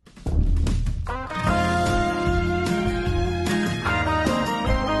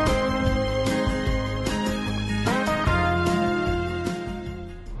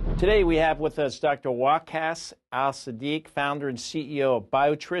Today we have with us Dr. Waqas Al-Siddiq, founder and CEO of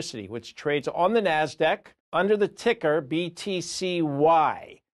Biotricity, which trades on the NASDAQ under the ticker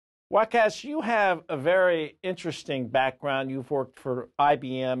BTCY. Waqas, you have a very interesting background. You've worked for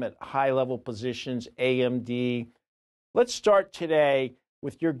IBM at high-level positions, AMD. Let's start today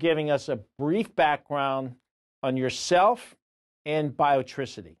with your giving us a brief background on yourself and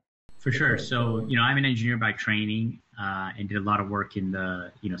Biotricity. For sure. So, I'm an engineer by training and did a lot of work in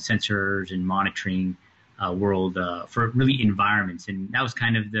the, sensors and monitoring world for really environments. And that was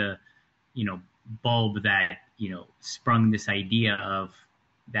kind of the, bulb that, sprung this idea of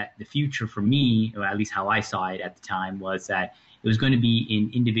that the future for me, or at least how I saw it at the time, was that it was going to be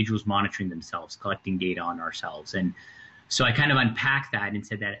in individuals monitoring themselves, collecting data on ourselves. And so I kind of unpacked that and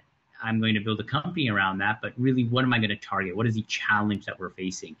said that I'm going to build a company around that, but really, what am I going to target? What is the challenge that we're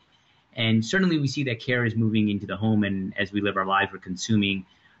facing? And certainly we see that care is moving into the home, and as we live our lives, we're consuming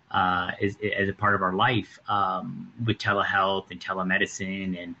as a part of our life with telehealth and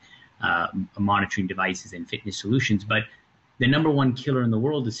telemedicine and monitoring devices and fitness solutions. But the number one killer in the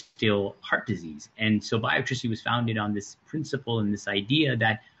world is still heart disease. And so Biotricity was founded on this principle and this idea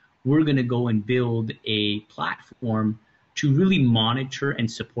that we're going to go and build a platform to really monitor and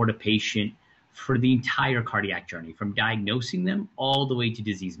support a patient for the entire cardiac journey, from diagnosing them all the way to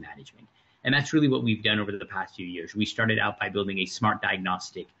disease management. And that's really what we've done over the past few years. We started out by building a smart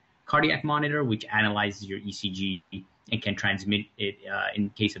diagnostic cardiac monitor, which analyzes your ECG and can transmit it in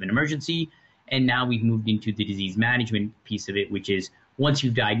case of an emergency. And now we've moved into the disease management piece of it, which is once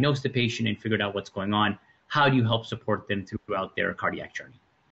you've diagnosed the patient and figured out what's going on, how do you help support them throughout their cardiac journey?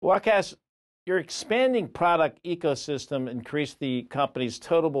 Waqas, your expanding product ecosystem increased the company's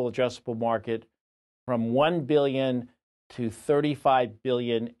total addressable market from $1 billion to $35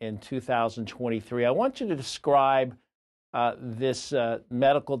 billion in 2023. I want you to describe this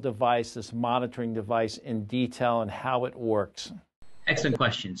medical device, this monitoring device in detail and how it works. Excellent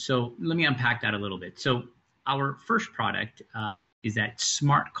question. So let me unpack that a little bit. So our first product is that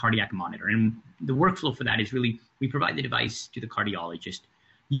smart cardiac monitor. And the workflow for that is really, we provide the device to the cardiologist.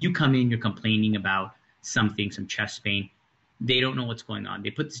 You come in, you're complaining about something, some chest pain. They don't know what's going on.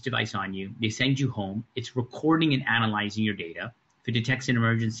 They put this device on you. They send you home. It's recording and analyzing your data. If it detects an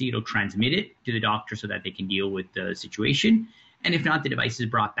emergency, it'll transmit it to the doctor so that they can deal with the situation. And if not, the device is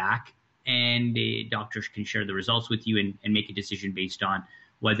brought back and the doctors can share the results with you and make a decision based on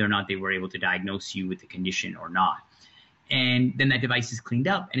whether or not they were able to diagnose you with the condition or not. And then that device is cleaned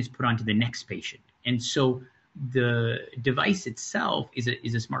up and is put onto the next patient. And so the device itself is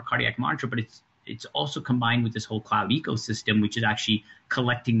a smart cardiac monitor, but it's also combined with this whole cloud ecosystem, which is actually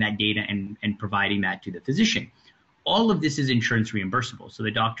collecting that data and providing that to the physician. All of this is insurance reimbursable. So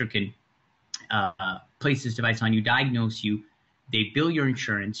the doctor can place this device on you, diagnose you, they bill your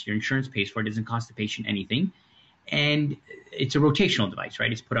insurance pays for it, doesn't cost the patient anything. And it's a rotational device,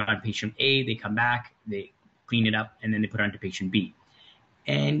 right? It's put on patient A, they come back, they clean it up, and then they put it onto patient B.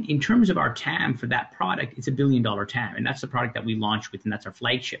 And in terms of our TAM for that product, it's $1 billion TAM. And that's the product that we launched with, and that's our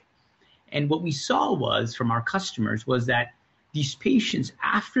flagship. And what we saw was from our customers was that these patients,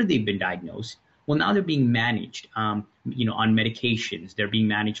 after they've been diagnosed, well, now they're being managed, on medications. They're being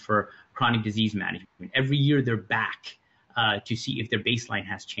managed for chronic disease management. Every year they're back to see if their baseline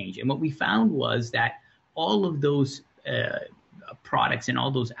has changed. And what we found was that all of those products and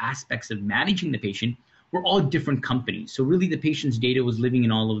all those aspects of managing the patient were all different companies. So really the patient's data was living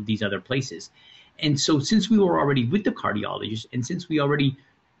in all of these other places. And so since we were already with the cardiologist, and since we already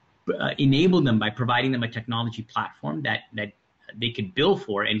enabled them by providing them a technology platform that they could bill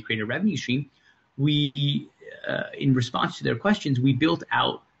for and create a revenue stream, we, in response to their questions, we built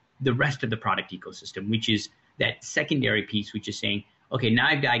out the rest of the product ecosystem, which is that secondary piece, which is saying, okay, now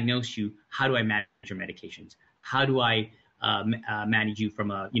I've diagnosed you, how do I manage your medications? How do I manage you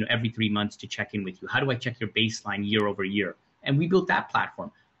from every 3 months to check in with you? How do I check your baseline year over year? And we built that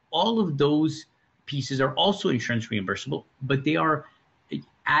platform. All of those pieces are also insurance reimbursable, but they are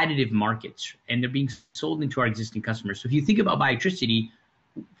additive markets, and they're being sold into our existing customers. So if you think about Biotricity,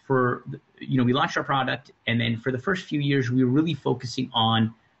 we launched our product, and then for the first few years, we were really focusing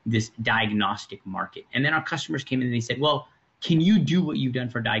on this diagnostic market. And then our customers came in and they said, well, can you do what you've done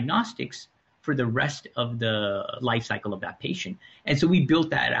for diagnostics for the rest of the life cycle of that patient? And so we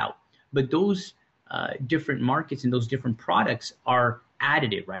built that out. But those different markets and those different products are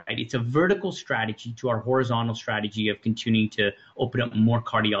additive, right? It's a vertical strategy to our horizontal strategy of continuing to open up more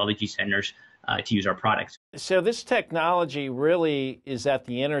cardiology centers to use our products. So this technology really is at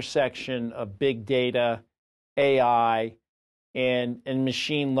the intersection of big data, AI, and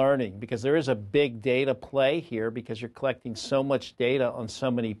machine learning, because there is a big data play here because you're collecting so much data on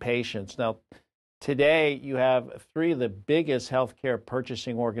so many patients. Now, today you have three of the biggest healthcare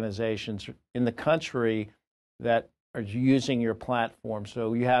purchasing organizations in the country that are using your platform.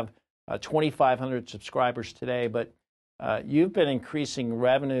 So you have 2,500 subscribers today, but you've been increasing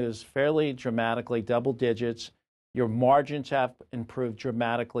revenues fairly dramatically, double digits. Your margins have improved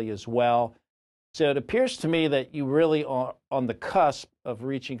dramatically as well. So it appears to me that you really are on the cusp of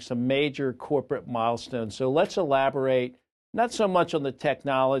reaching some major corporate milestones. So let's elaborate, not so much on the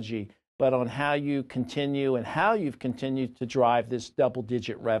technology, but on how you continue and how you've continued to drive this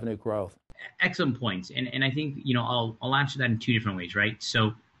double-digit revenue growth. Excellent points. And I think, I'll answer that in two different ways, right?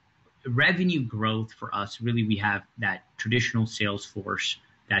 So revenue growth for us, really, we have that traditional sales force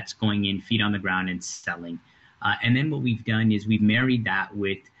that's going in, feet on the ground and selling. And then what we've done is we've married that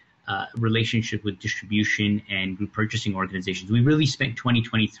with relationship with distribution and group purchasing organizations. We really spent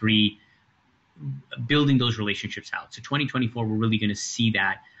 2023 building those relationships out. So 2024, we're really going to see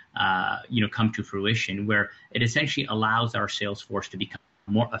that, come to fruition, where it essentially allows our sales force to become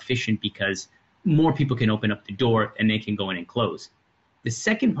more efficient because more people can open up the door and they can go in and close. The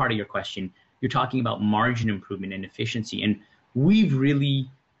second part of your question, you're talking about margin improvement and efficiency. And we've really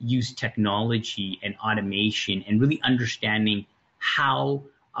used technology and automation and really understanding how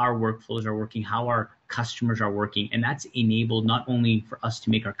our workflows are working, how our customers are working. And that's enabled not only for us to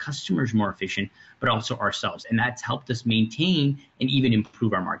make our customers more efficient, but also ourselves. And that's helped us maintain and even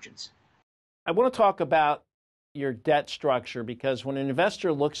improve our margins. I want to talk about your debt structure, because when an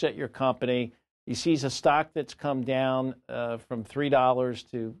investor looks at your company, he sees a stock that's come down from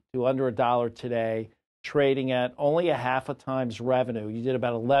 $3 to under $1 today, trading at only a half a times revenue. You did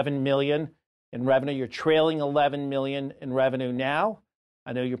about 11 million in revenue. You're trailing 11 million in revenue now.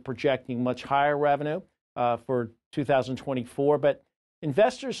 I know you're projecting much higher revenue for 2024, but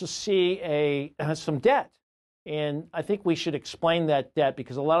investors will see some debt. And I think we should explain that debt,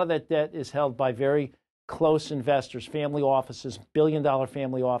 because a lot of that debt is held by very close investors, family offices, billion-dollar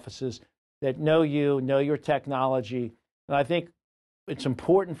family offices that know you, know your technology. And I think it's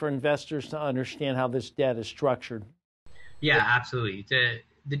important for investors to understand how this debt is structured. Yeah, absolutely.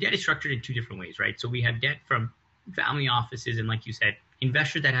 The debt is structured in two different ways, right? So we have debt from family offices and, like you said,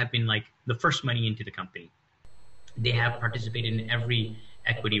 investors that have been like the first money into the company. They have participated in every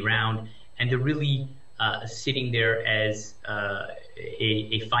equity round, and they're really sitting there as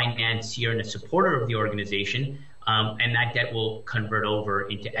a financier and a supporter of the organization, and that debt will convert over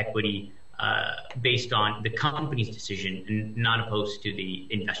into equity based on the company's decision and not opposed to the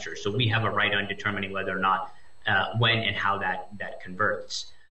investors. So we have a right on determining whether or not, when and how that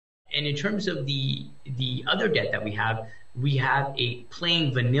converts. And in terms of the other debt that we have a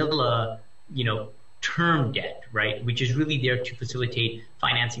plain vanilla, term debt, right? Which is really there to facilitate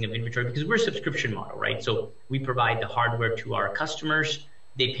financing of inventory, because we're a subscription model, right? So we provide the hardware to our customers,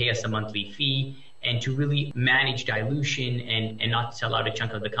 they pay us a monthly fee, and to really manage dilution and not sell out a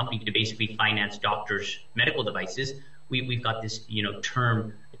chunk of the company to basically finance doctors' medical devices, we've got this,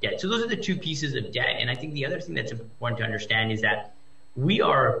 term debt. So those are the two pieces of debt. And I think the other thing that's important to understand is that we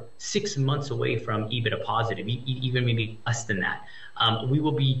are 6 months away from EBITDA positive, even maybe less than that. We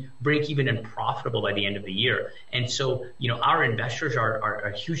will be break even and profitable by the end of the year. And so, our investors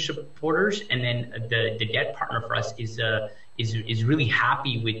are huge supporters. And then the debt partner for us is really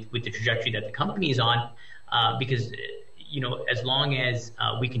happy with the trajectory that the company is on, because, as long as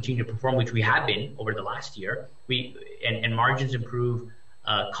we continue to perform, which we have been over the last year, and margins improve,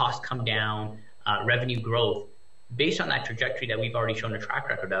 costs come down, revenue growth, based on that trajectory that we've already shown a track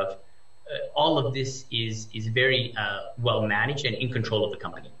record of, all of this is very well managed and in control of the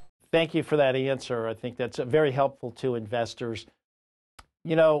company. Thank you for that answer. I think that's very helpful to investors.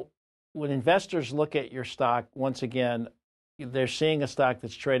 When investors look at your stock, once again, they're seeing a stock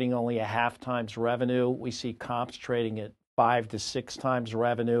that's trading only a half times revenue. We see comps trading at 5 to 6 times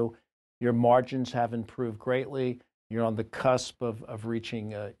revenue. Your margins have improved greatly. You're on the cusp of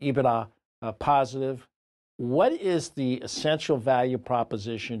reaching EBITDA positive. What is the essential value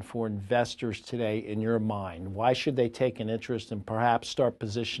proposition for investors today in your mind? Why should they take an interest and perhaps start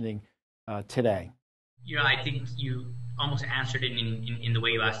positioning today? I think you almost answered it in the way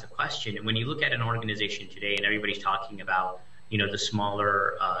you asked the question. And when you look at an organization today, and everybody's talking about, the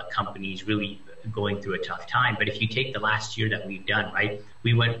smaller companies really going through a tough time. But if you take the last year that we've done, right,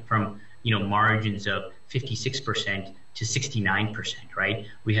 we went from, margins of 56% to 69%, right?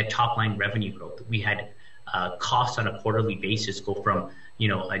 We had top line revenue growth. We had costs on a quarterly basis go from,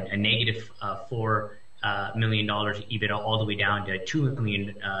 a negative 4 million EBITDA all the way down to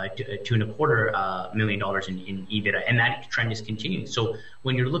 $2.25 million in EBITDA, and that trend is continuing. So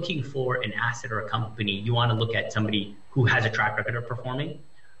when you're looking for an asset or a company, you want to look at somebody who has a track record of performing,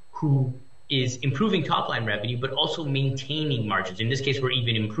 who is improving top line revenue, but also maintaining margins. In this case, we're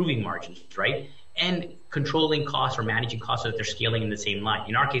even improving margins, right? And controlling costs or managing costs so that they're scaling in the same line.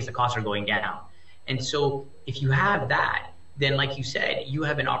 In our case, the costs are going down. And so if you have that, then like you said, you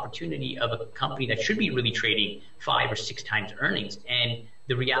have an opportunity of a company that should be really trading 5 or 6 times earnings. And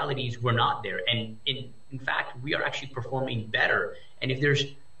the reality is we're not there. And in fact, we are actually performing better. And if there's,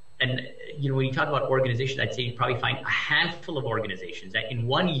 and when you talk about organizations, I'd say you probably find a handful of organizations that in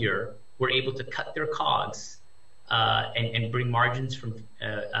 1 year were able to cut their COGS and bring margins from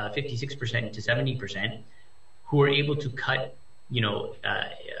 56% to 70%, who are able to cut,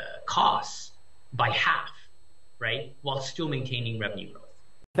 costs by half, right, while still maintaining revenue growth.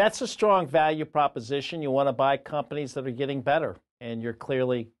 That's a strong value proposition. You want to buy companies that are getting better, and you're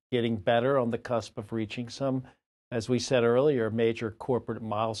clearly getting better on the cusp of reaching some, as we said earlier, major corporate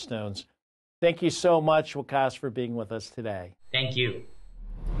milestones. Thank you so much, Waqas, for being with us today. Thank you.